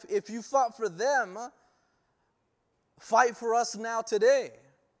If you fought for them, fight for us now today.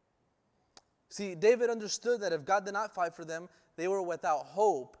 See, David understood that if God did not fight for them, they were without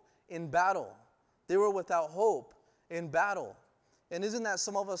hope in battle. They were without hope in battle. And isn't that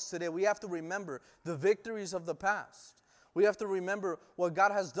some of us today? We have to remember the victories of the past. We have to remember what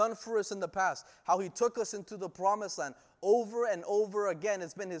God has done for us in the past, how He took us into the promised land over and over again.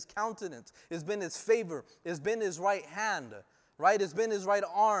 It's been His countenance. It's been His favor. It's been His right hand, right? It's been His right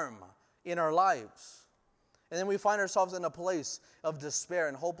arm in our lives. And then we find ourselves in a place of despair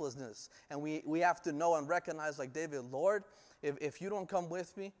and hopelessness. And we have to know and recognize, like David, Lord, if you don't come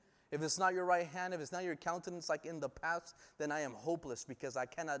with me, if it's not your right hand, if it's not your countenance like in the past, then I am hopeless because I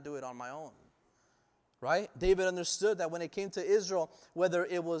cannot do it on my own. Right? David understood that when it came to Israel, whether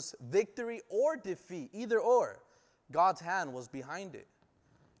it was victory or defeat, either or, God's hand was behind it.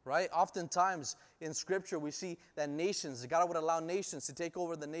 Right? Oftentimes in Scripture we see that nations, God would allow nations to take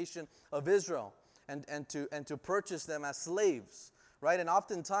over the nation of Israel and to purchase them as slaves. Right? And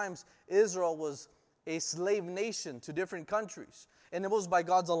oftentimes Israel was a slave nation to different countries. And it was by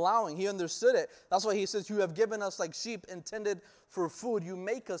God's allowing. He understood it. That's why He says, you have given us like sheep intended for food. You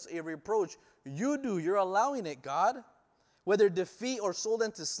make us a reproach. You do. You're allowing it, God. Whether defeat or sold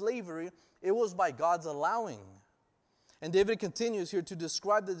into slavery, it was by God's allowing. And David continues here to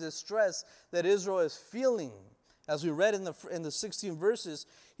describe the distress that Israel is feeling. As we read in the 16 verses,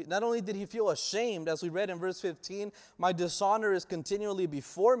 not only did he feel ashamed, as we read in verse 15, my dishonor is continually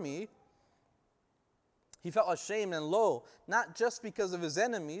before me. He felt ashamed and low, not just because of his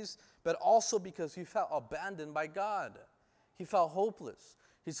enemies, but also because he felt abandoned by God. He felt hopeless.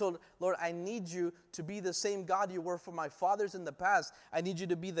 He told, Lord, I need you to be the same God you were for my fathers in the past. I need you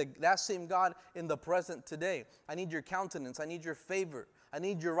to be that same God in the present today. I need your countenance. I need your favor. I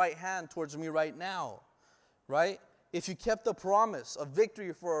need your right hand towards me right now. Right? If you kept the promise of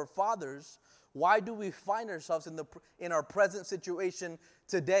victory for our fathers, why do we find ourselves in our present situation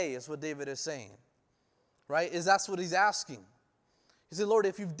today, is what David is saying. Right? That's what he's asking. He said, Lord,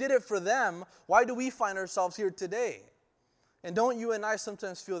 if you did it for them, why do we find ourselves here today? And don't you and I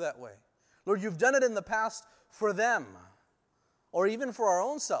sometimes feel that way? Lord, you've done it in the past for them, or even for our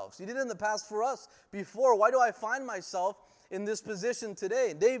own selves. You did it in the past for us before. Why do I find myself in this position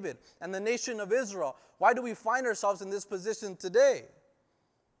today? David and the nation of Israel, why do we find ourselves in this position today?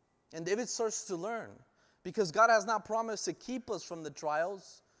 And David starts to learn, because God has not promised to keep us from the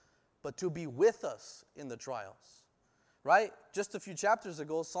trials, but to be with us in the trials. Right? Just a few chapters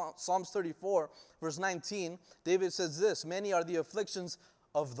ago, Psalms 34, verse 19, David says this, many are the afflictions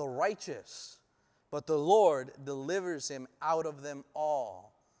of the righteous, but the Lord delivers him out of them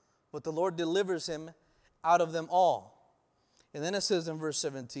all. But the Lord delivers him out of them all. And then it says in verse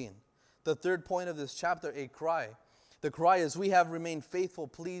 17, the third point of this chapter, a cry. The cry is, we have remained faithful,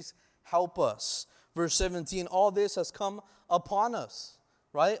 please help us. Verse 17, all this has come upon us.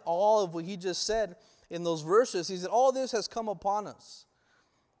 Right? All of what he just said in those verses, he said, all this has come upon us.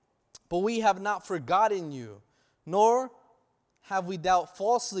 But we have not forgotten you, nor have we dealt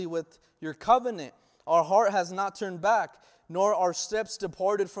falsely with your covenant. Our heart has not turned back, nor our steps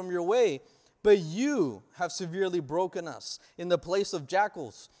departed from your way. But you have severely broken us in the place of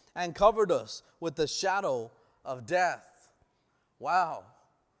jackals and covered us with the shadow of death. Wow.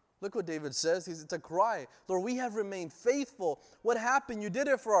 Look what David says. It's a cry. Lord, we have remained faithful. What happened? You did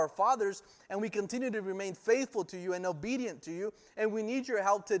it for our fathers, and we continue to remain faithful to you and obedient to you, and we need your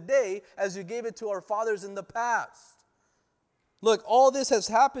help today as you gave it to our fathers in the past. Look, all this has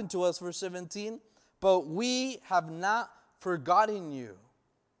happened to us, verse 17, but we have not forgotten you.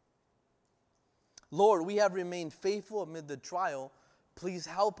 Lord, we have remained faithful amid the trial. Please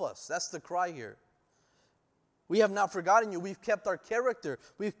help us. That's the cry here. We have not forgotten you. We've kept our character.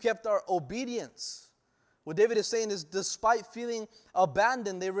 We've kept our obedience. What David is saying is, despite feeling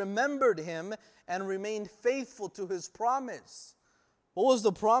abandoned, they remembered him and remained faithful to his promise. What was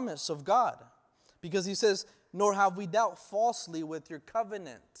the promise of God? Because he says, nor have we dealt falsely with your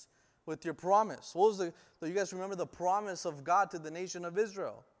covenant, with your promise. What was you guys remember the promise of God to the nation of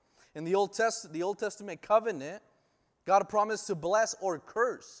Israel? In the Old Testament covenant, God promised to bless or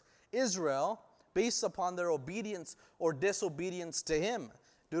curse Israel based upon their obedience or disobedience to him.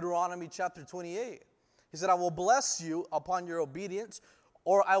 Deuteronomy chapter 28. He said, I will bless you upon your obedience,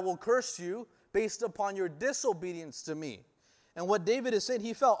 or I will curse you based upon your disobedience to me. And what David is saying,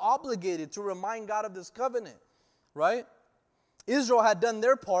 he felt obligated to remind God of this covenant, right? Israel had done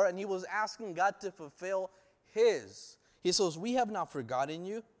their part, and he was asking God to fulfill his. He says, we have not forgotten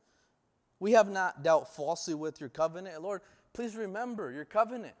you. We have not dealt falsely with your covenant. Lord, please remember your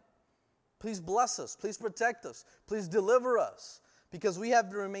covenant. Please bless us. Please protect us. Please deliver us. because we have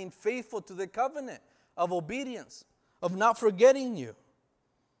to remain faithful to the covenant of obedience, of not forgetting you.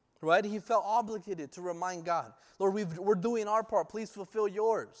 Right? He felt obligated to remind God, Lord, we're doing our part. Please fulfill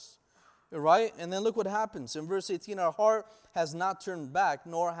yours. Right? And then look what happens. In verse 18, our heart has not turned back,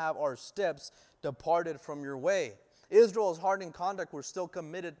 nor have our steps departed from your way. Israel's heart and conduct were still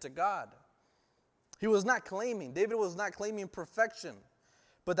committed to God. David was not claiming perfection,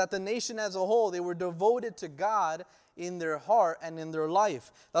 but that the nation as a whole, they were devoted to God in their heart and in their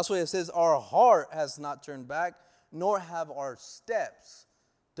life. That's why it says, our heart has not turned back, nor have our steps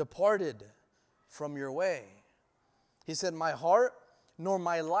departed from your way. He said, my heart nor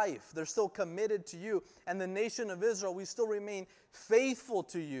my life, they're still committed to you. And the nation of Israel, we still remain faithful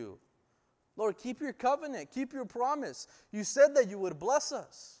to you. Lord, keep your covenant, keep your promise. You said that you would bless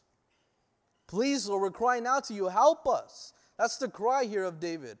us. Please, Lord, we're crying out to you, help us. That's the cry here of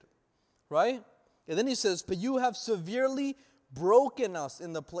David, right? And then he says, but you have severely broken us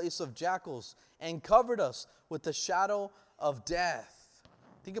in the place of jackals and covered us with the shadow of death.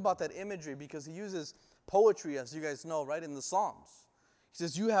 Think about that imagery, because he uses poetry, as you guys know, right, in the Psalms. He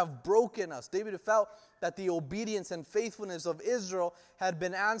says, you have broken us. David felt that the obedience and faithfulness of Israel had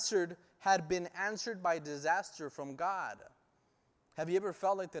been answered by disaster from God. Have you ever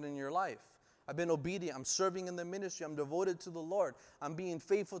felt like that in your life? I've been obedient. I'm serving in the ministry. I'm devoted to the Lord. I'm being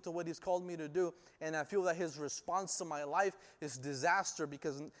faithful to what He's called me to do. And I feel that His response to my life is disaster,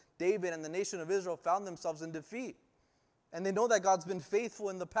 because David and the nation of Israel found themselves in defeat. And they know that God's been faithful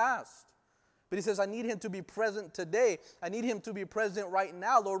in the past. But he says, I need Him to be present today. I need Him to be present right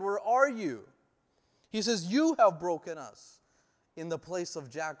now. Lord, where are you? He says, you have broken us in the place of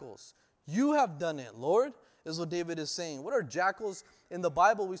jackals. You have done it, Lord, is what David is saying. What are jackals? In the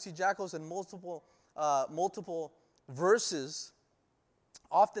Bible, we see jackals in multiple verses,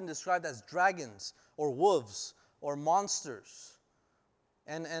 often described as dragons or wolves or monsters.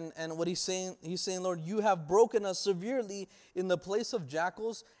 And what he's saying, Lord, you have broken us severely in the place of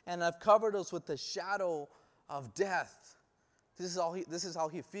jackals and have covered us with the shadow of death. This is how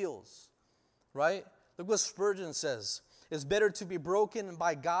he feels, right? Look what Spurgeon says. It's better to be broken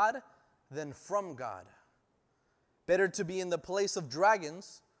by God than from God. Better to be in the place of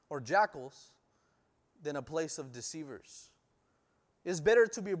dragons or jackals than a place of deceivers. It's better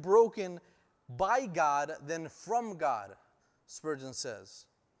to be broken by God than from God, Spurgeon says,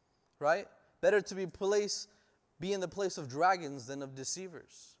 right? Better to be in the place of dragons than of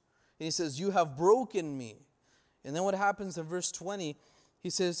deceivers. And he says, you have broken me. And then what happens in verse 20? He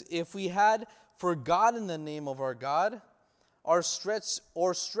says, if we had forgotten the name of our God, or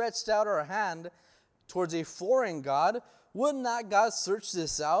stretched out our hand towards a foreign God, would not God search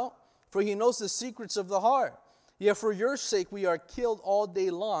this out? For He knows the secrets of the heart. Yet for your sake we are killed all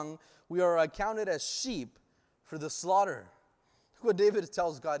day long. We are accounted as sheep for the slaughter. Look what David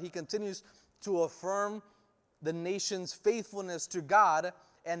tells God. He continues to affirm the nation's faithfulness to God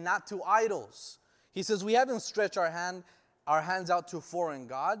and not to idols. He says, we haven't stretched our hands out to foreign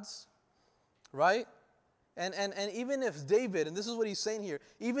gods, right? And even if David, and this is what he's saying here,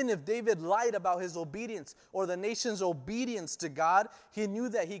 even if David lied about his obedience or the nation's obedience to God, he knew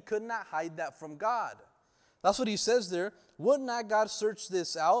that he could not hide that from God. That's what he says there. Would not God search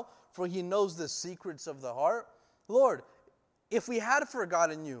this out? For He knows the secrets of the heart. Lord, if we had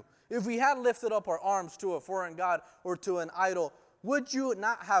forgotten you, if we had lifted up our arms to a foreign god or to an idol, would you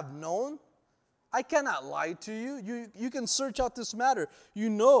not have known? I cannot lie to you. You can search out this matter. You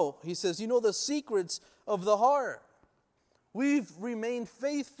know, he says, you know the secrets of the heart. We've remained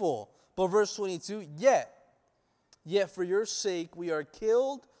faithful. But verse 22, yet for your sake we are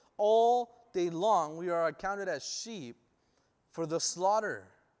killed all day long. We are accounted as sheep for the slaughter.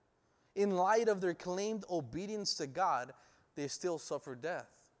 In light of their claimed obedience to God, they still suffer death.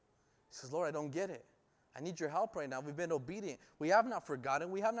 He says, Lord, I don't get it. I need your help right now. We've been obedient. We have not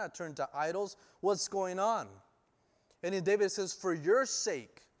forgotten. We have not turned to idols. What's going on? And then David says, for your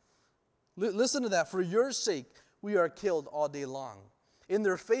sake, listen to that, for your sake, we are killed all day long. In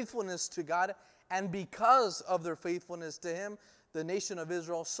their faithfulness to God, and because of their faithfulness to Him, the nation of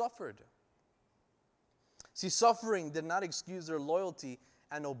Israel suffered. See, suffering did not excuse their loyalty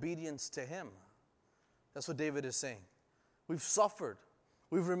and obedience to Him. That's what David is saying. We've suffered.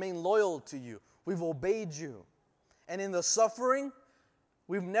 We've remained loyal to you. We've obeyed you. And in the suffering,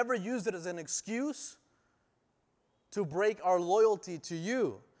 we've never used it as an excuse to break our loyalty to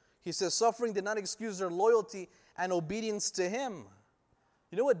you. He says suffering did not excuse their loyalty and obedience to Him.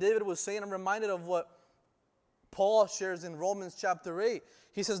 You know what David was saying? I'm reminded of what Paul shares in Romans chapter 8.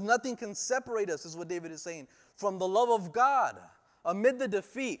 He says nothing can separate us, is what David is saying, from the love of God. amid the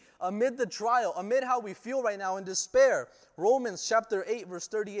defeat, amid the trial, amid how we feel right now in despair. Romans chapter 8, verse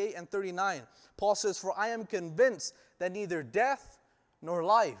 38 and 39. Paul says, "For I am convinced that neither death nor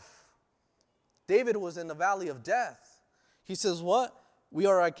life." David was in the valley of death. He says what? "We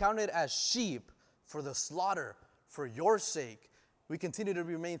are accounted as sheep for the slaughter. For your sake, we continue to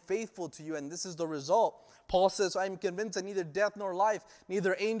remain faithful to you." And this is the result. Paul says, "I am convinced that neither death nor life,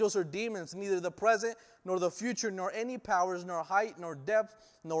 neither angels or demons, neither the present nor the future, nor any powers, nor height, nor depth,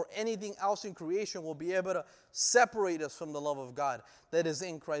 nor anything else in creation will be able to separate us from the love of God that is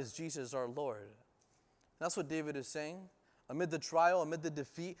in Christ Jesus our Lord." That's what David is saying. Amid the trial, amid the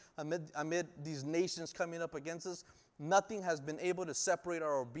defeat, amid these nations coming up against us, nothing has been able to separate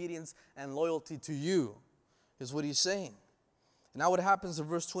our obedience and loyalty to you, is what he's saying. And now what happens in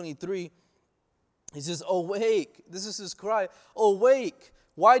verse 23, he says, "Awake," this is his cry, "Awake,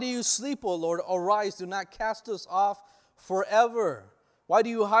 why do you sleep, O Lord? Arise, do not cast us off forever. Why do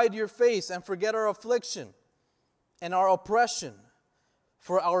you hide your face and forget our affliction and our oppression?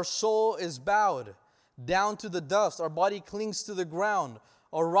 For our soul is bowed down to the dust, our body clings to the ground.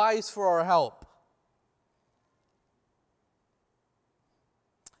 Arise for our help,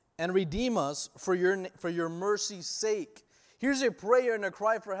 and redeem us for your mercy's sake." Here's a prayer and a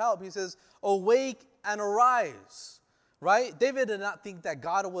cry for help. He says, "Awake and arise." Right? David did not think that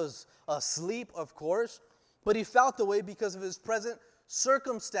God was asleep, of course, but he felt the way because of his present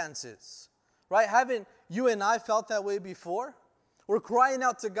circumstances. Right? Haven't you and I felt that way before? We're crying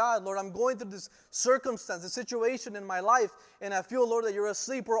out to God, "Lord, I'm going through this circumstance, this situation in my life, and I feel, Lord, that you're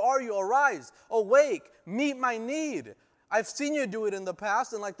asleep. Where are you? Arise, awake, meet my need. I've seen you do it in the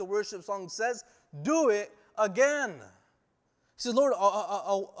past," and like the worship song says, "do it again." He says, "Lord,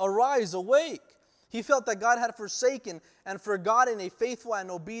 arise, awake." He felt that God had forsaken and forgotten a faithful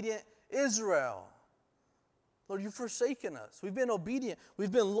and obedient Israel. "Lord, you've forsaken us. We've been obedient.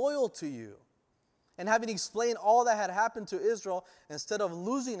 We've been loyal to you." And having explained all that had happened to Israel, instead of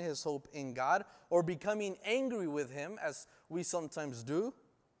losing his hope in God or becoming angry with him, as we sometimes do,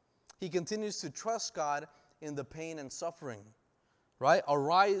 he continues to trust God in the pain and suffering. Right?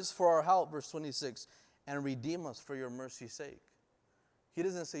 "Arise for our help," verse 26, "and redeem us for your mercy's sake." He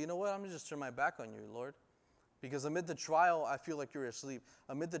doesn't say, "You know what, I'm going to just turn my back on you, Lord. Because amid the trial, I feel like you're asleep.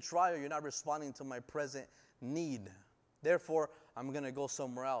 Amid the trial, you're not responding to my present need. Therefore, I'm going to go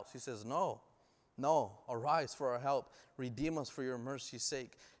somewhere else." He says, No, arise for our help. Redeem us for your mercy's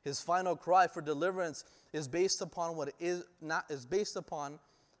sake. His final cry for deliverance is not based upon what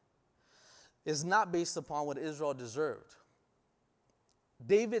Israel deserved.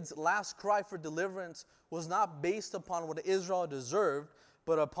 David's last cry for deliverance was not based upon what Israel deserved,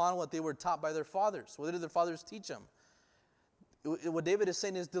 but upon what they were taught by their fathers. What did their fathers teach them? What David is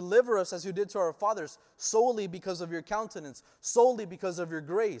saying is, "Deliver us as you did to our fathers, solely because of your countenance, solely because of your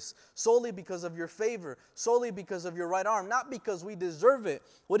grace, solely because of your favor, solely because of your right arm, not because we deserve it."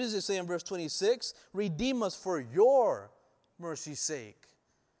 What does it say in verse 26? "Redeem us for your mercy's sake."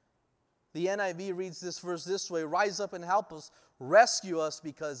 The NIV reads this verse this way: "Rise up and help us, rescue us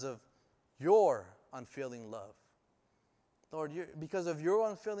because of your unfailing love." Lord, because of your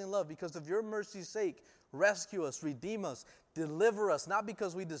unfailing love, because of your mercy's sake, rescue us, redeem us, deliver us, not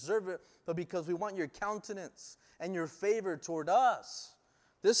because we deserve it, but because we want your countenance and your favor toward us.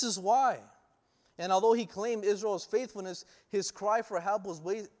 This is why. And although he claimed Israel's faithfulness, his cry for help was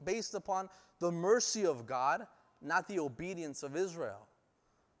based upon the mercy of God, not the obedience of Israel.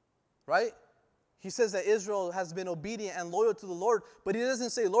 Right? He says that Israel has been obedient and loyal to the Lord, but he doesn't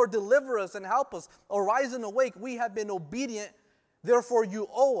say, "Lord, deliver us and help us. Arise and awake. We have been obedient, therefore you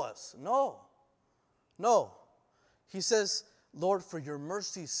owe us." No. He says, "Lord, for your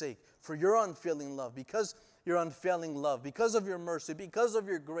mercy's sake, for your unfailing love, because your unfailing love, because of your mercy, because of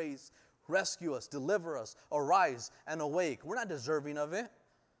your grace, rescue us, deliver us, arise and awake." We're not deserving of it,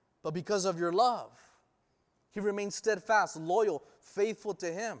 but because of your love. He remained steadfast, loyal, faithful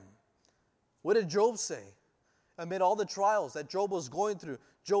to him. What did Job say? Amid all the trials that Job was going through,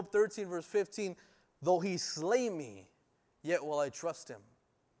 Job 13, verse 15, "Though he slay me, yet will I trust him."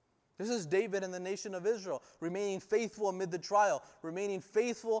 This is David and the nation of Israel, remaining faithful amid the trial, remaining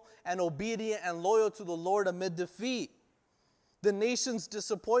faithful and obedient and loyal to the Lord amid defeat. The nation's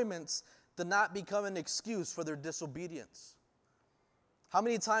disappointments did not become an excuse for their disobedience. How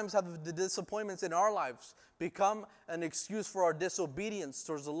many times have the disappointments in our lives become an excuse for our disobedience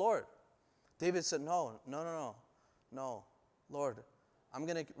towards the Lord? David said, No, Lord, I'm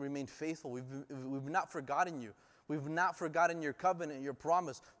going to remain faithful. We've not forgotten you. We've not forgotten your covenant, your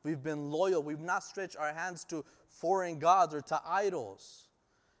promise. We've been loyal. We've not stretched our hands to foreign gods or to idols.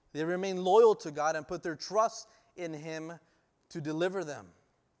 They remain loyal to God and put their trust in him to deliver them.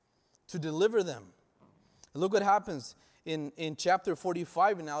 To deliver them. And look what happens in chapter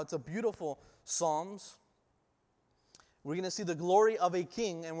 45 now. It's a beautiful Psalms. We're going to see the glory of a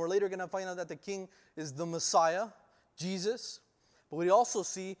king, and we're later going to find out that the king is the Messiah, Jesus. But we also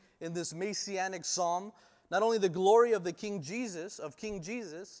see in this messianic psalm not only the glory of the King Jesus,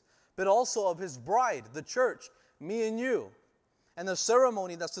 but also of his bride, the church, me and you, and the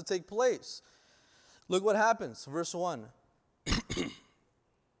ceremony that's to take place. Look what happens, verse 1.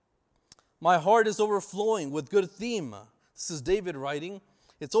 My heart is overflowing with good theme. This is David writing.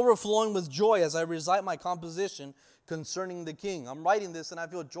 It's overflowing with joy as I recite my composition concerning the king. I'm writing this and I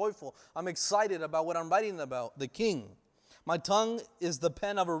feel joyful. I'm excited about what I'm writing about, the king. My tongue is the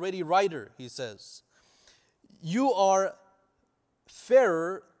pen of a ready writer, he says. You are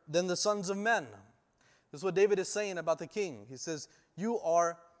fairer than the sons of men. This is what David is saying about the king. He says, you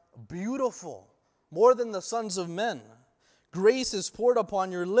are beautiful, more than the sons of men. Grace is poured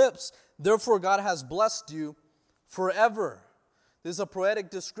upon your lips. Therefore, God has blessed you forever. This is a poetic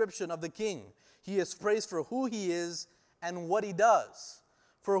description of the king. He is praised for who he is and what he does.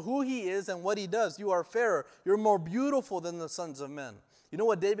 For who he is and what he does. You are fairer. You're more beautiful than the sons of men. You know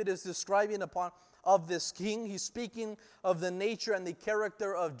what David is describing of this king? He's speaking of the nature and the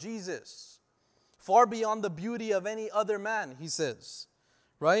character of Jesus. Far beyond the beauty of any other man, he says.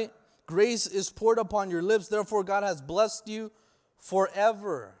 Right? Grace is poured upon your lips. Therefore, God has blessed you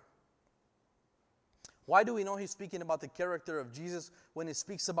forever. Why do we know he's speaking about the character of Jesus when he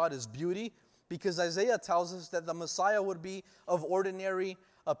speaks about his beauty? Because Isaiah tells us that the Messiah would be of ordinary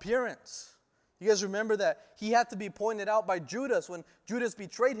appearance. You guys remember that he had to be pointed out by Judas. When Judas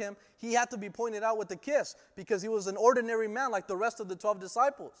betrayed him, he had to be pointed out with a kiss because he was an ordinary man like the rest of the 12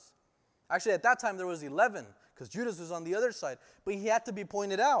 disciples. Actually, at that time, there was 11 because Judas was on the other side. But he had to be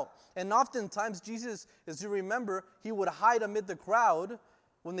pointed out. And oftentimes, Jesus, as you remember, he would hide amid the crowd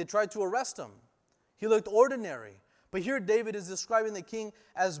when they tried to arrest him. He looked ordinary. But here David is describing the king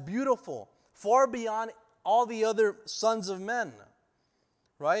as beautiful, far beyond all the other sons of men.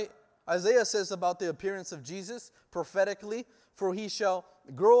 Right? Isaiah says about the appearance of Jesus prophetically, for he shall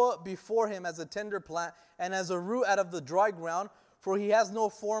grow up before him as a tender plant and as a root out of the dry ground, for he has no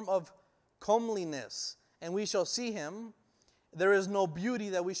form of comeliness, and we shall see him. There is no beauty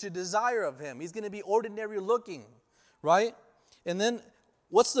that we should desire of him. He's going to be ordinary looking, right? And then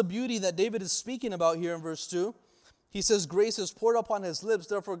what's the beauty that David is speaking about here in verse 2? He says, grace is poured upon his lips,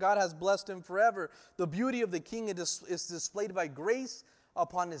 therefore God has blessed him forever. The beauty of the king is displayed by grace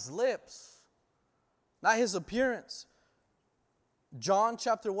upon his lips, not his appearance. John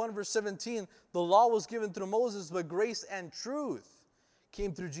chapter 1 verse 17, the law was given through Moses, but grace and truth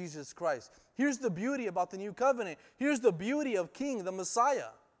came through Jesus Christ. Here's the beauty about the new covenant. Here's the beauty of King, the Messiah,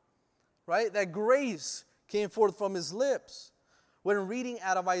 right? That grace came forth from his lips. When reading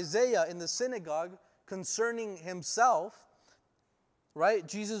out of Isaiah in the synagogue concerning himself, right?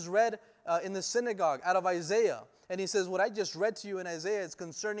 Jesus read in the synagogue out of Isaiah. And he says, what I just read to you in Isaiah is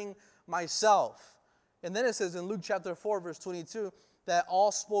concerning myself. And then it says in Luke chapter 4, verse 22, that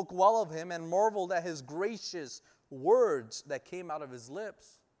all spoke well of him and marveled at his gracious words that came out of his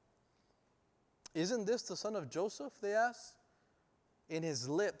lips. Isn't this the son of Joseph, they asked? In his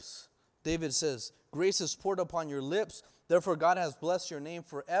lips, David says, grace is poured upon your lips, therefore God has blessed your name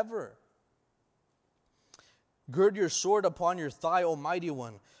forever. Gird your sword upon your thigh, O mighty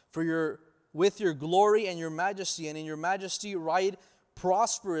one, with your glory and your majesty, and in your majesty ride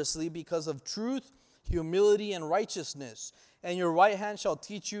prosperously because of truth, humility, and righteousness. And your right hand shall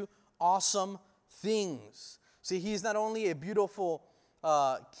teach you awesome things. See, he's not only a beautiful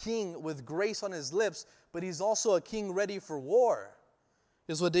king with grace on his lips, but he's also a king ready for war,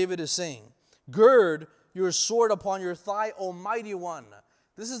 is what David is saying. Gird your sword upon your thigh, O mighty one.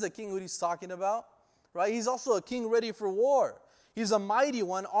 This is the king who he's talking about, right? He's also a king ready for war. He's a mighty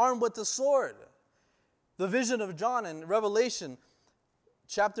one armed with the sword. The vision of John in Revelation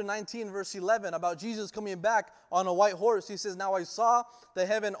chapter 19 verse 11 about Jesus coming back on a white horse. He says, now I saw the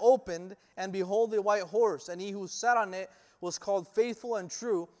heaven opened, and behold the white horse, and he who sat on it was called Faithful and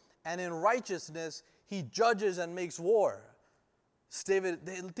True, and in righteousness he judges and makes war. David,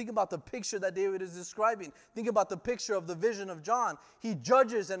 think about the picture that David is describing. Think about the picture of the vision of John. He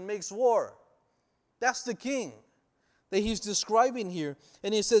judges and makes war. That's the king that he's describing here.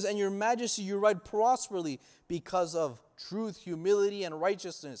 And he says, and your majesty you ride prosperously because of truth, humility, and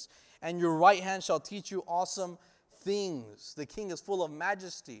righteousness. And your right hand shall teach you awesome things. The king is full of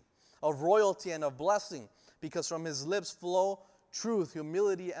majesty, of royalty, and of blessing, because from his lips flow truth,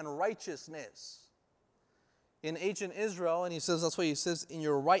 humility, and righteousness. In ancient Israel, and he says, that's what he says, in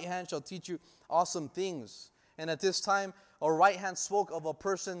your right hand shall teach you awesome things. And at this time, a right hand spoke of a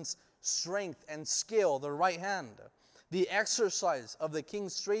person's strength and skill, the right hand. The exercise of the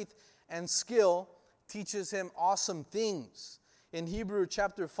king's strength and skill teaches him awesome things. In Hebrews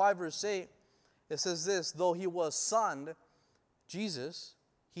chapter 5, verse 8, it says this, though he was son, Jesus,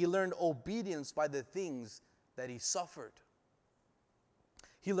 he learned obedience by the things that he suffered.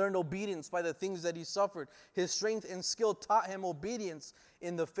 He learned obedience by the things that he suffered. His strength and skill taught him obedience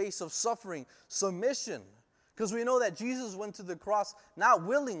in the face of suffering, submission. Because we know that Jesus went to the cross not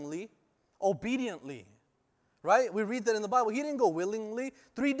willingly, obediently. Right? We read that in the Bible. He didn't go willingly.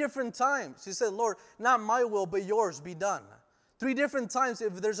 3 different times. He said, Lord, not my will, but yours be done. 3 different times,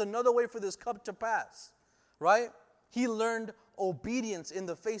 if there's another way for this cup to pass. Right? He learned obedience in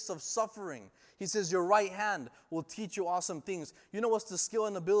the face of suffering. He says, your right hand will teach you awesome things. You know what's the skill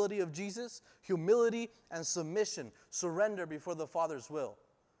and ability of Jesus? Humility and submission. Surrender before the Father's will.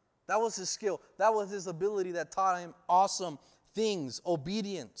 That was his skill. That was his ability that taught him awesome things.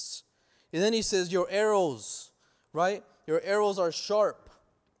 Obedience. And then he says, your arrows, right? Your arrows are sharp.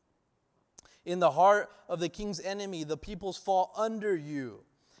 In the heart of the king's enemy, the peoples fall under you.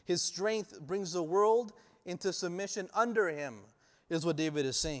 His strength brings the world into submission under him, is what David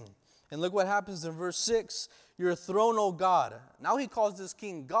is saying. And look what happens in verse 6. Your throne, O God. Now he calls this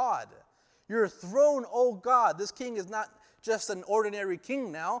king God. Your throne, O God. This king is not just an ordinary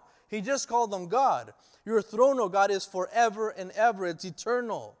king now. He just called him God. Your throne, O God, is forever and ever. It's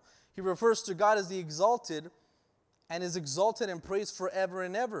eternal. He refers to God as the exalted and is exalted and praised forever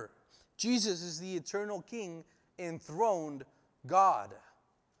and ever. Jesus is the eternal king, enthroned God.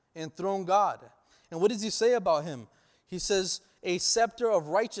 Enthroned God. And what does he say about him? He says, a scepter of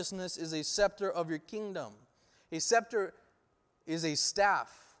righteousness is a scepter of your kingdom. A scepter is a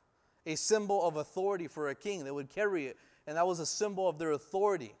staff, a symbol of authority for a king. They would carry it, and that was a symbol of their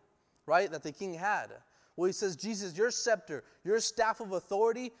authority, right, that the king had. Well, he says, Jesus, your scepter, your staff of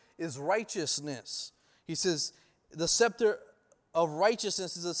authority is righteousness. He says, the scepter of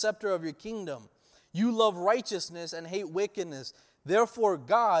righteousness is the scepter of your kingdom. You love righteousness and hate wickedness. Therefore,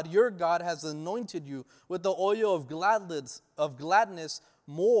 God, your God, has anointed you with the oil of gladness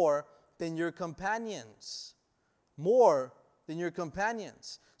more than your companions. More than your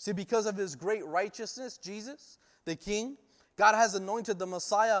companions. See, because of his great righteousness, Jesus, the King, God has anointed the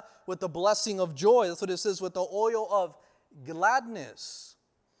Messiah with the blessing of joy. That's what it says, with the oil of gladness.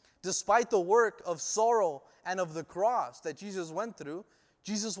 Despite the work of sorrow and of the cross that Jesus went through,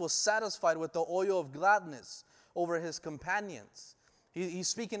 Jesus was satisfied with the oil of gladness over his companions. He's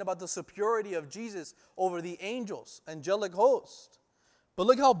speaking about the superiority of Jesus over the angels, angelic host. But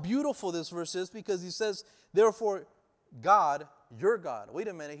look how beautiful this verse is, because he says, therefore, God, your God. Wait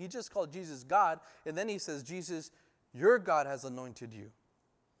a minute, he just called Jesus God, and then he says, Jesus, your God has anointed you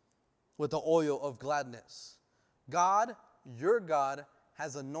with the oil of gladness. God, your God,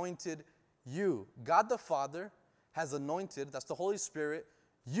 has anointed you. God the Father has anointed, that's the Holy Spirit,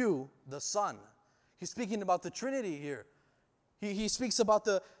 you, the Son. He's speaking about the Trinity here. He speaks about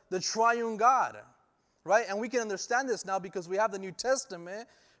the triune God, right? And we can understand this now because we have the New Testament.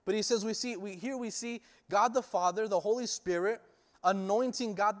 But he says we see God the Father, the Holy Spirit,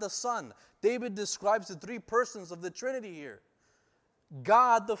 anointing God the Son. David describes the 3 persons of the Trinity here.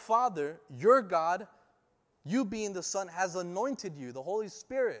 God the Father, your God, you being the Son, has anointed you, the Holy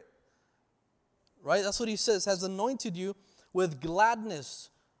Spirit. Right? That's what he says, has anointed you with gladness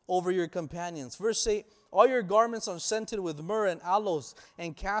over your companions. Verse 8, all your garments are scented with myrrh and aloes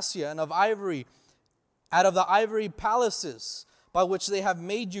and cassia and of ivory, out of the ivory palaces by which they have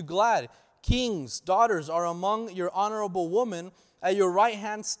made you glad. Kings' daughters are among your honorable women. At your right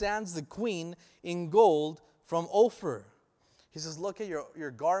hand stands the queen in gold from Ophir. He says, look at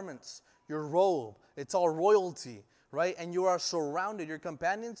your garments, your robe. It's all royalty, right? And you are surrounded, your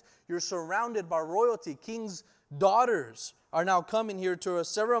companions, you're surrounded by royalty. Kings' daughters are now coming here to a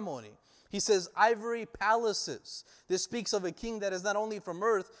ceremony. He says ivory palaces. This speaks of a king that is not only from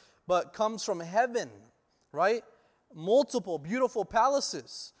earth, but comes from heaven, right? Multiple beautiful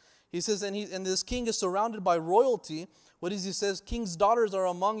palaces. He says, and this king is surrounded by royalty. What is he says? King's daughters are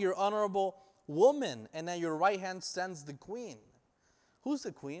among your honorable woman, and at your right hand stands the queen. Who's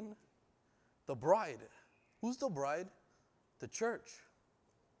the queen? The bride. Who's the bride? The church.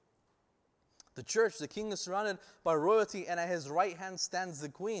 The church, the king is surrounded by royalty, and at his right hand stands the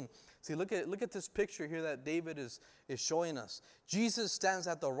queen. See, look at this picture here that David is showing us. Jesus stands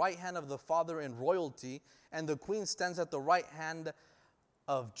at the right hand of the Father in royalty, and the queen stands at the right hand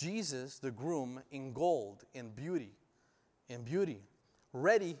of Jesus, the groom, in gold, in beauty,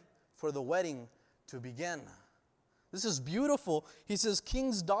 ready for the wedding to begin. This is beautiful. He says,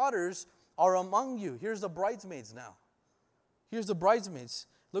 king's daughters are among you. Here's the bridesmaids now. Here's the bridesmaids.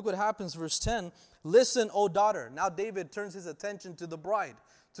 Look what happens, verse 10. Listen, O daughter. Now David turns his attention to the bride,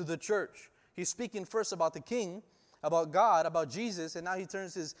 to the church. He's speaking first about the king, about God, about Jesus, and now he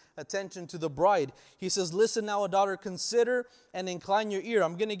turns his attention to the bride. He says, listen now, O daughter, consider and incline your ear.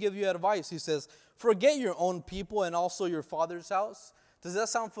 I'm going to give you advice. He says, forget your own people and also your father's house. Does that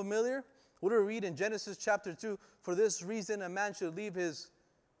sound familiar? What do we read in Genesis chapter 2? For this reason a man should leave his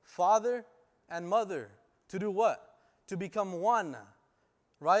father and mother. To do what? To become one.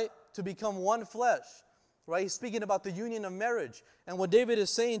 Right? To become one flesh. Right? He's speaking about the union of marriage. And what David is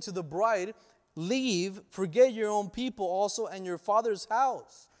saying to the bride, leave, forget your own people also and your father's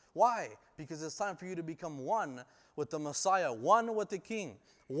house. Why? Because it's time for you to become one with the Messiah, one with the King,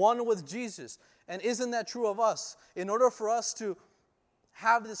 one with Jesus. And isn't that true of us? In order for us to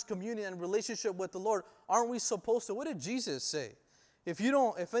have this communion and relationship with the Lord, aren't we supposed to? What did Jesus say?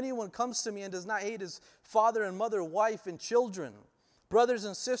 If anyone comes to me and does not hate his father and mother, wife and children, brothers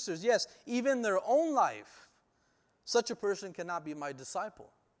and sisters, yes, even their own life, such a person cannot be my disciple.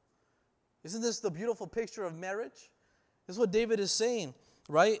 Isn't this the beautiful picture of marriage? This is what David is saying,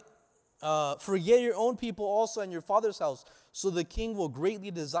 right? Forget your own people also and your father's house, so the king will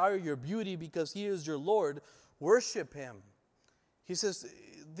greatly desire your beauty because he is your Lord. Worship him. He says,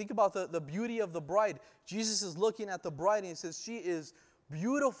 think about the beauty of the bride. Jesus is looking at the bride and he says, she is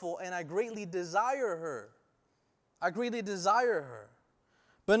beautiful and I greatly desire her. I greatly desire her.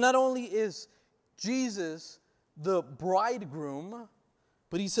 But not only is Jesus the bridegroom,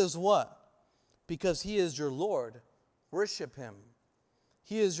 but he says what? Because he is your Lord, worship him.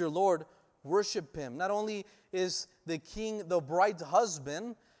 He is your Lord, worship him. Not only is the king the bride's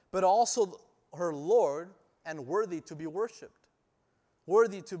husband, but also her Lord and worthy to be worshipped.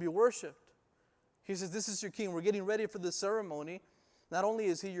 Worthy to be worshipped. He says, this is your king. We're getting ready for the ceremony. Not only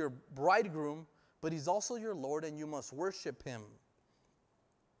is he your bridegroom, but he's also your Lord and you must worship him.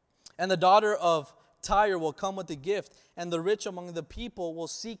 And the daughter of Tyre will come with a gift, and the rich among the people will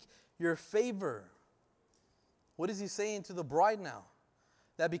seek your favor. What is he saying to the bride now?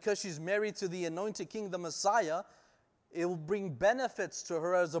 That because she's married to the anointed king, the Messiah, it will bring benefits to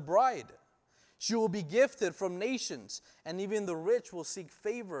her as a bride. She will be gifted from nations, and even the rich will seek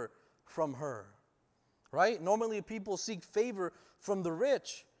favor from her. Right? Normally people seek favor from the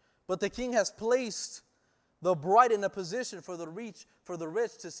rich, but the king has placed the bride in a position for the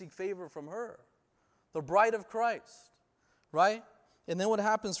rich to seek favor from her. The bride of Christ. Right? And then what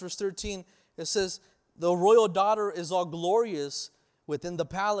happens, verse 13, it says, the royal daughter is all glorious within the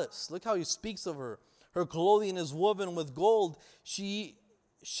palace. Look how he speaks of her. Her clothing is woven with gold. She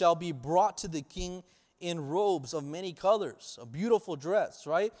shall be brought to the king in robes of many colors. A beautiful dress,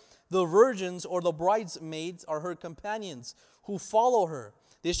 right? The virgins or the bridesmaids are her companions who follow her.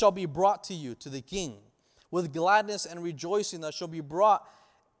 They shall be brought to you, to the king. With gladness and rejoicing that shall be brought,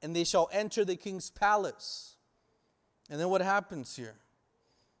 and they shall enter the king's palace. And then what happens here?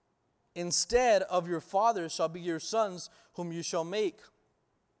 Instead of your fathers shall be your sons, whom you shall make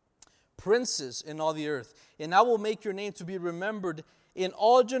princes in all the earth. And I will make your name to be remembered in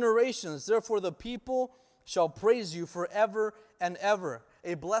all generations. Therefore the people shall praise you forever and ever.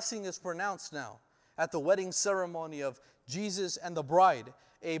 A blessing is pronounced now at the wedding ceremony of Jesus and the bride.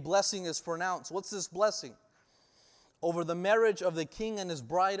 A blessing is pronounced. What's this blessing? Over the marriage of the king and his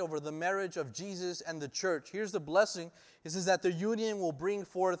bride, over the marriage of Jesus and the church. Here's the blessing. It says that the union will bring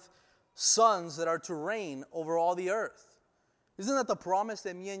forth sons that are to reign over all the earth. Isn't that the promise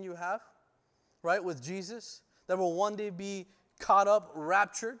that me and you have? Right, with Jesus? That will one day be caught up,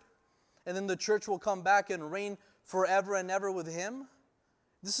 raptured, and then the church will come back and reign forever and ever with him.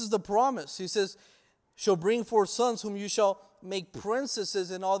 This is the promise. He says, shall bring forth sons whom you shall make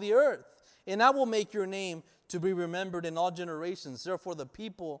princesses in all the earth. And I will make your name to be remembered in all generations. Therefore the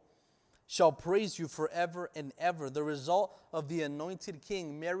people shall praise you forever and ever. The result of the anointed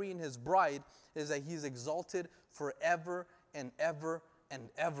king marrying his bride is that he's exalted forever and ever and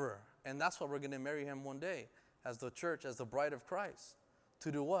ever. And that's why we're going to marry him one day as the church, as the bride of Christ.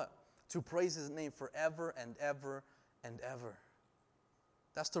 To do what? To praise his name forever and ever and ever.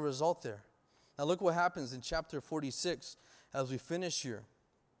 That's the result there. Now look what happens in chapter 46 as we finish here.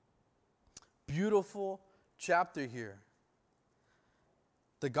 Beautiful chapter here.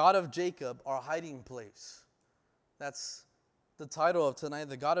 The God of Jacob, our hiding place. That's the title of tonight.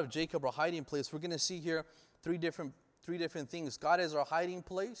 The God of Jacob, our hiding place. We're going to see here three different things. God is our hiding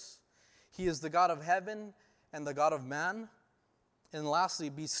place. He is the God of heaven and the God of man. And lastly,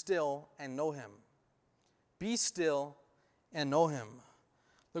 be still and know him. Be still and know him.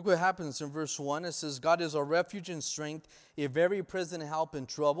 Look what happens in verse 1. It says, God is our refuge and strength, a very present help in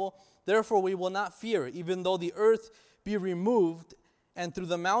trouble. Therefore we will not fear, even though the earth be removed, and though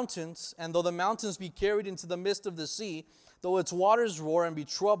the mountains be carried into the midst of the sea, though its waters roar and be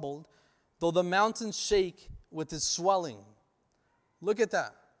troubled, though the mountains shake with its swelling. Look at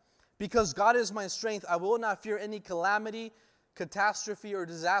that. Because God is my strength, I will not fear any calamity, catastrophe, or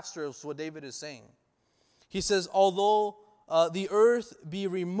disaster, is what David is saying. He says, although the earth be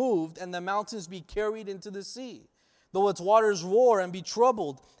removed and the mountains be carried into the sea, though its waters roar and be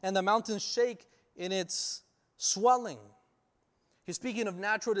troubled, and the mountains shake in its swelling. He's speaking of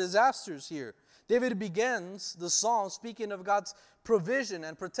natural disasters here. David begins the psalm speaking of God's provision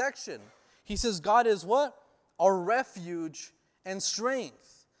and protection. He says God is what? Our refuge and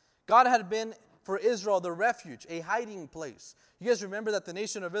strength. God had been for Israel the refuge, a hiding place. You guys remember that the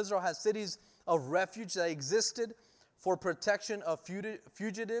nation of Israel has cities of refuge that existed for protection of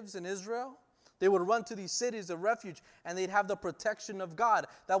fugitives in Israel? They would run to these cities of refuge and they'd have the protection of God.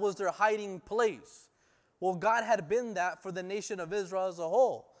 That was their hiding place. Well, God had been that for the nation of Israel as a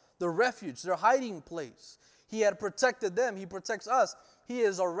whole. The refuge, their hiding place. He had protected them. He protects us. He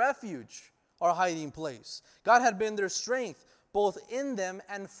is our refuge, our hiding place. God had been their strength, both in them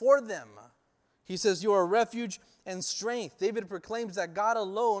and for them. He says, you are a refuge and strength. David proclaims that God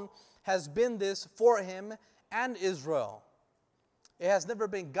alone has been this for him and Israel. It has never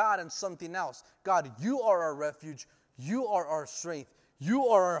been God and something else. God, you are our refuge. You are our strength. You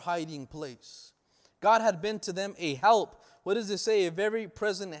are our hiding place. God had been to them a help. What does it say? A very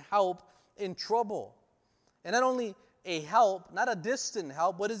present help in trouble. And not only a help, not a distant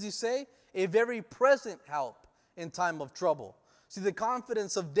help. What does he say? A very present help in time of trouble. See, the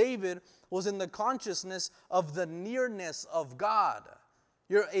confidence of David was in the consciousness of the nearness of God.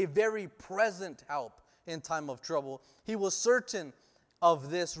 You're a very present help in time of trouble. He was certain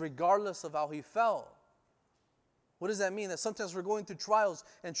of this regardless of how he felt. What does that mean? That sometimes we're going through trials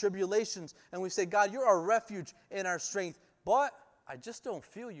and tribulations and we say, God, you're our refuge and our strength, but I just don't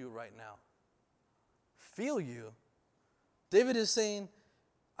feel you right now. Feel you? David is saying,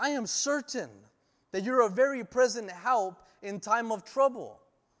 I am certain that you're a very present help in time of trouble.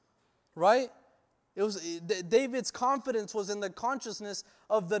 Right? David's confidence was in the consciousness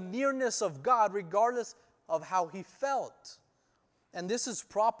of the nearness of God regardless of how he felt. And this is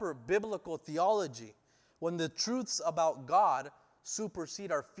proper biblical theology, when the truths about God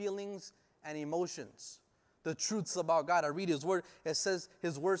supersede our feelings and emotions. The truths about God. I read his word. It says,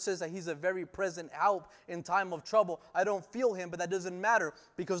 his word says that he's a very present help in time of trouble. I don't feel him, but that doesn't matter,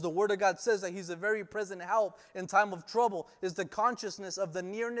 because the word of God says that he's a very present help in time of trouble. Is the consciousness of the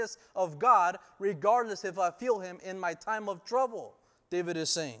nearness of God, regardless if I feel him in my time of trouble. David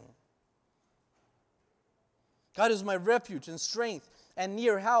is saying, God is my refuge and strength and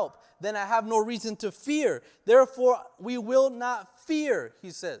near help. Then I have no reason to fear. Therefore we will not fear,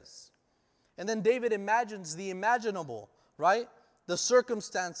 he says. And then David imagines the imaginable, right? The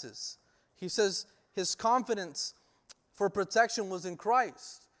circumstances. He says his confidence for protection was in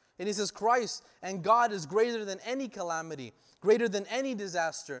Christ. And he says Christ and God is greater than any calamity, greater than any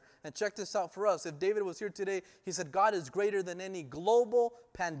disaster. And check this out for us. If David was here today, he said God is greater than any global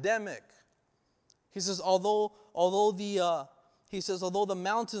pandemic. He says although the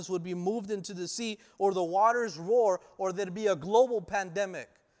mountains would be moved into the sea, or the waters roar, or there'd be a global pandemic,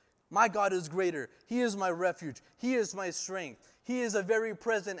 my God is greater. He is my refuge. He is my strength. He is a very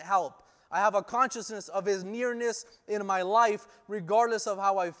present help. I have a consciousness of his nearness in my life, regardless of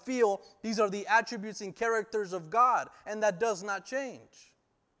how I feel. These are the attributes and characters of God, and that does not change.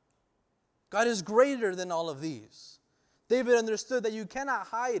 God is greater than all of these. David understood that you cannot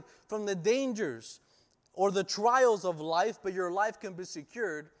hide from the dangers or the trials of life, but your life can be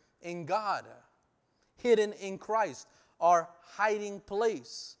secured in God, hidden in Christ, our hiding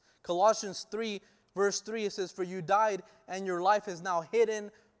place. Colossians 3, verse 3, it says, for you died, and your life is now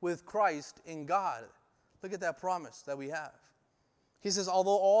hidden with Christ in God. Look at that promise that we have. He says,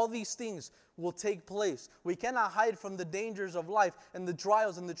 although all these things will take place, we cannot hide from the dangers of life and the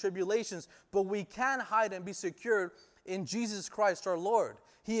trials and the tribulations, but we can hide and be secured in Jesus Christ our Lord.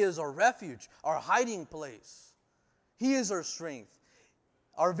 He is our refuge, our hiding place. He is our strength,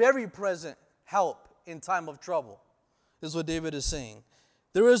 our very present help in time of trouble. This is what David is saying.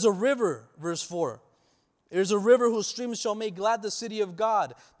 There is a river, verse 4. There is a river whose streams shall make glad the city of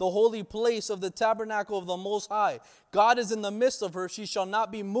God, the holy place of the tabernacle of the Most High. God is in the midst of her. She shall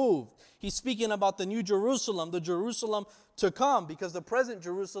not be moved. He's speaking about the new Jerusalem, the Jerusalem to come, because the present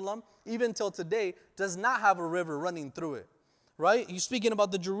Jerusalem, even till today, does not have a river running through it. Right? He's speaking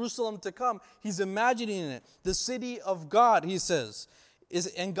about the Jerusalem to come. He's imagining it. The city of God, he says.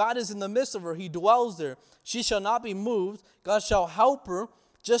 and God is in the midst of her. He dwells there. She shall not be moved. God shall help her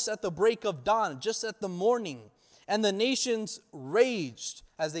just at the break of dawn, just at the morning. And the nations raged,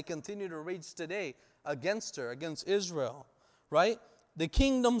 as they continue to rage today, against her, against Israel. Right? The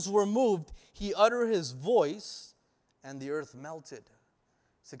kingdoms were moved. He uttered his voice, and the earth melted.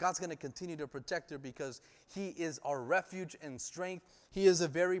 So God's going to continue to protect her because he is our refuge and strength. He is a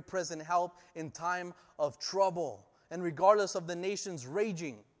very present help in time of trouble. And regardless of the nations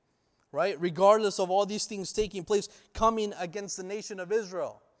raging, right? Regardless of all these things taking place, coming against the nation of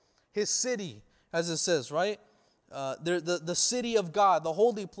Israel, his city, as it says, right? The city of God, the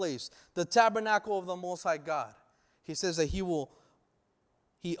holy place, the tabernacle of the Most High God. He says that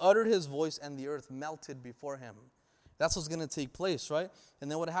he uttered his voice and the earth melted before him. That's what's going to take place, right? And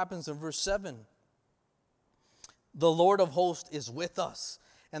then what happens in verse 7? The Lord of hosts is with us,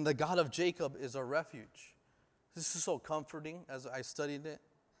 and the God of Jacob is our refuge. This is so comforting as I studied it.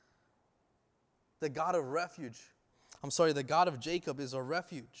 The God of Jacob is our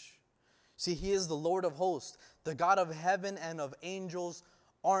refuge. See, he is the Lord of hosts, the God of heaven and of angels'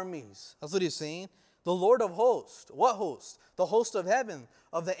 armies. That's what he's saying. The Lord of hosts. What host? The host of heaven,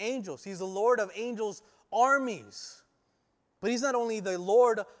 of the angels. He's the Lord of angels' armies. But he's not only the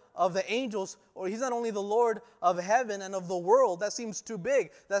Lord of the angels, or he's not only the Lord of heaven and of the world. That seems too big.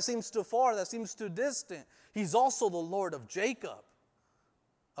 That seems too far. That seems too distant. He's also the Lord of Jacob,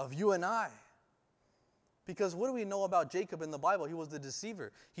 of you and I. Because what do we know about Jacob in the Bible? He was the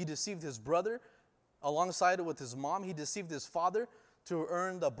deceiver. He deceived his brother alongside with his mom. He deceived his father to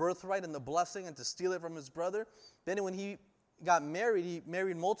earn the birthright and the blessing and to steal it from his brother. Then when he got married, he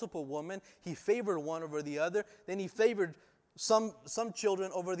married multiple women. He favored one over the other. Then he favored some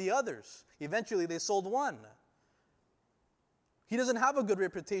children over the others. Eventually, they sold one. He doesn't have a good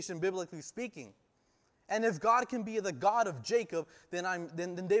reputation, biblically speaking. And if God can be the God of Jacob,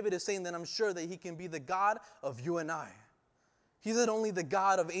 then David is saying that I'm sure that he can be the God of you and I. He's not only the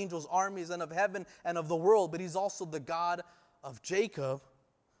God of angels' armies and of heaven and of the world, but he's also the God of Jacob,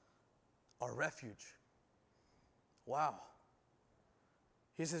 our refuge. Wow.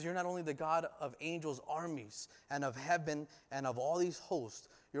 He says, you're not only the God of angels' armies and of heaven and of all these hosts,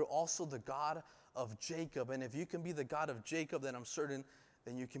 you're also the God of Jacob. And if you can be the God of Jacob, then I'm certain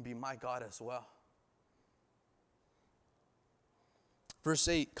then you can be my God as well. Verse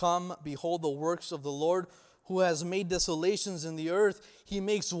 8, come, behold the works of the Lord, who has made desolations in the earth. He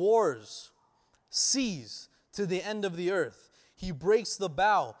makes wars cease to the end of the earth. He breaks the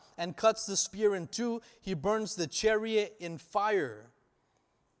bow and cuts the spear in two. He burns the chariot in fire.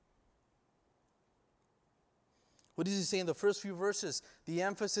 What does he say in the first few verses? The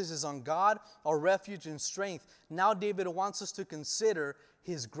emphasis is on God, our refuge and strength. Now David wants us to consider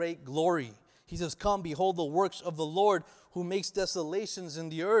his great glory. He says, come, behold the works of the Lord, who makes desolations in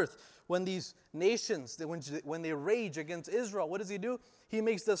the earth. When these nations, when they rage against Israel, what does he do? He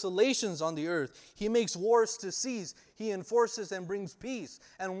makes desolations on the earth. He makes wars to cease. He enforces and brings peace.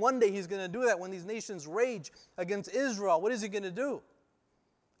 And one day he's going to do that when these nations rage against Israel. What is he going to do?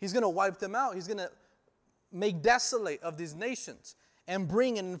 He's going to wipe them out. He's going to make desolate of these nations and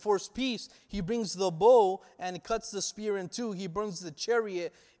bring and enforce peace. He brings the bow and cuts the spear in two. He burns the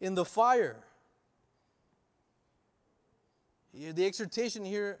chariot in the fire. The exhortation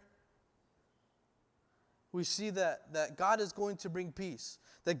here, we see that God is going to bring peace,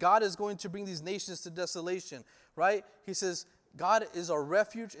 that God is going to bring these nations to desolation, right? He says, God is our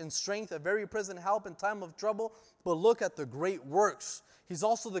refuge and strength, a very present help in time of trouble. But look at the great works. He's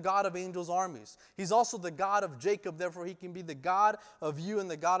also the God of angels' armies. He's also the God of Jacob. Therefore, he can be the God of you and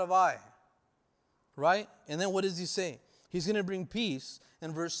the God of I. Right? And then what does he say? He's going to bring peace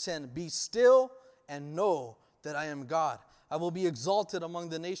in verse 10. Be still and know that I am God. I will be exalted among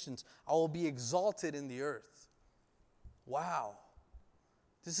the nations. I will be exalted in the earth. Wow.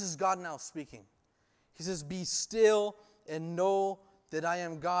 This is God now speaking. He says, be still and know that I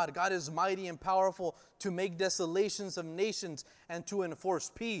am God. God is mighty and powerful to make desolations of nations and to enforce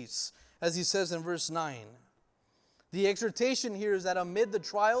peace, as he says in verse 9. The exhortation here is that amid the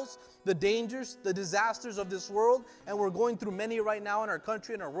trials, the dangers, the disasters of this world, and we're going through many right now in our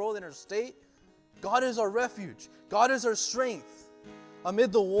country, in our world, in our state, God is our refuge. God is our strength.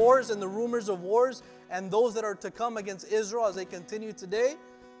 Amid the wars and the rumors of wars and those that are to come against Israel as they continue today,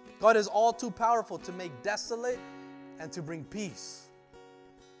 God is all too powerful to make desolate and to bring peace.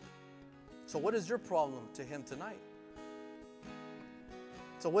 So what is your problem to him tonight?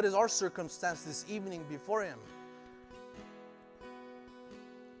 So what is our circumstance this evening before him?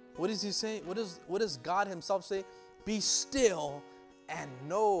 What does he say? What does God himself say? Be still and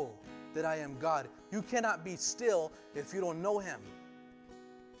know that I am God. You cannot be still if you don't know him.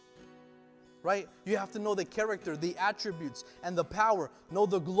 right? You have to know the character, the attributes, and the power. Know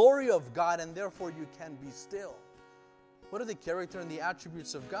the glory of God, and therefore you can be still. What are the character and the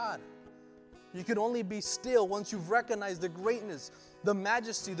attributes of God? You can only be still once you've recognized the greatness, the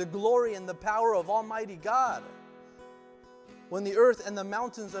majesty, the glory, and the power of Almighty God. When the earth and the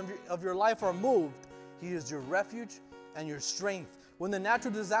mountains of your life are moved, He is your refuge and your strength. When the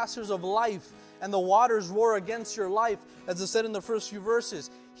natural disasters of life and the waters roar against your life, as I said in the first few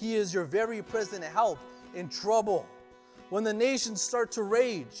verses, He is your very present help in trouble. When the nations start to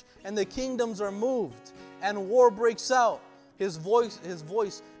rage and the kingdoms are moved and war breaks out, His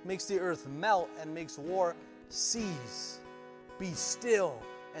voice makes the earth melt and makes war cease. Be still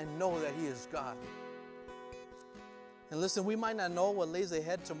and know that He is God. And listen, we might not know what lays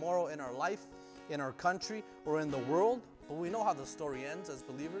ahead tomorrow in our life, in our country, or in the world, but we know how the story ends as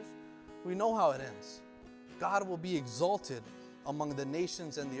believers. We know how it ends. God will be exalted among the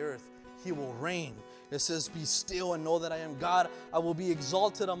nations and the earth. He will reign. It says, be still and know that I am God. I will be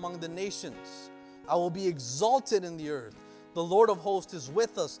exalted among the nations. I will be exalted in the earth. The Lord of hosts is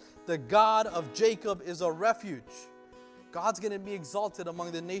with us. The God of Jacob is a refuge. God's going to be exalted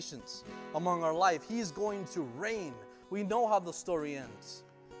among the nations, among our life. He's going to reign. We know how the story ends.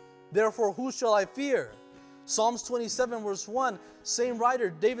 Therefore, who shall I fear? Psalms 27 verse 1, same writer,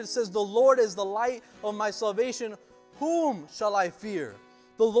 David says, the Lord is the light of my salvation. Whom shall I fear?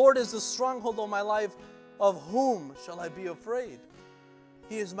 The Lord is the stronghold of my life. Of whom shall I be afraid?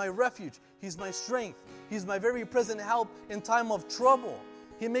 He is my refuge. He's my strength. He's my very present help in time of trouble.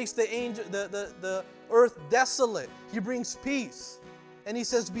 He makes the earth desolate. He brings peace. And He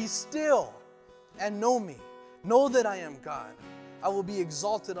says, be still and know me. Know that I am God. I will be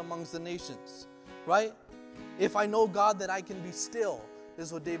exalted amongst the nations. Right? If I know God, then I can be still. This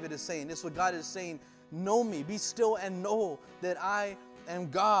is what David is saying. This is what God is saying. Know me. Be still and know that I am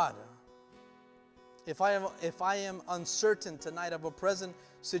God. If I am uncertain tonight of a present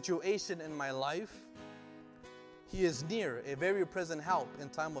situation in my life, He is near, a very present help in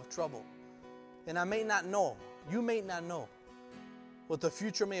time of trouble. And I may not know, you may not know what the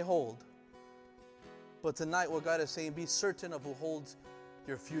future may hold. But tonight what God is saying, be certain of who holds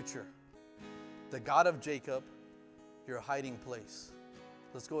your future. The God of Jacob, your hiding place.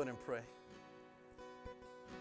 Let's go ahead and pray.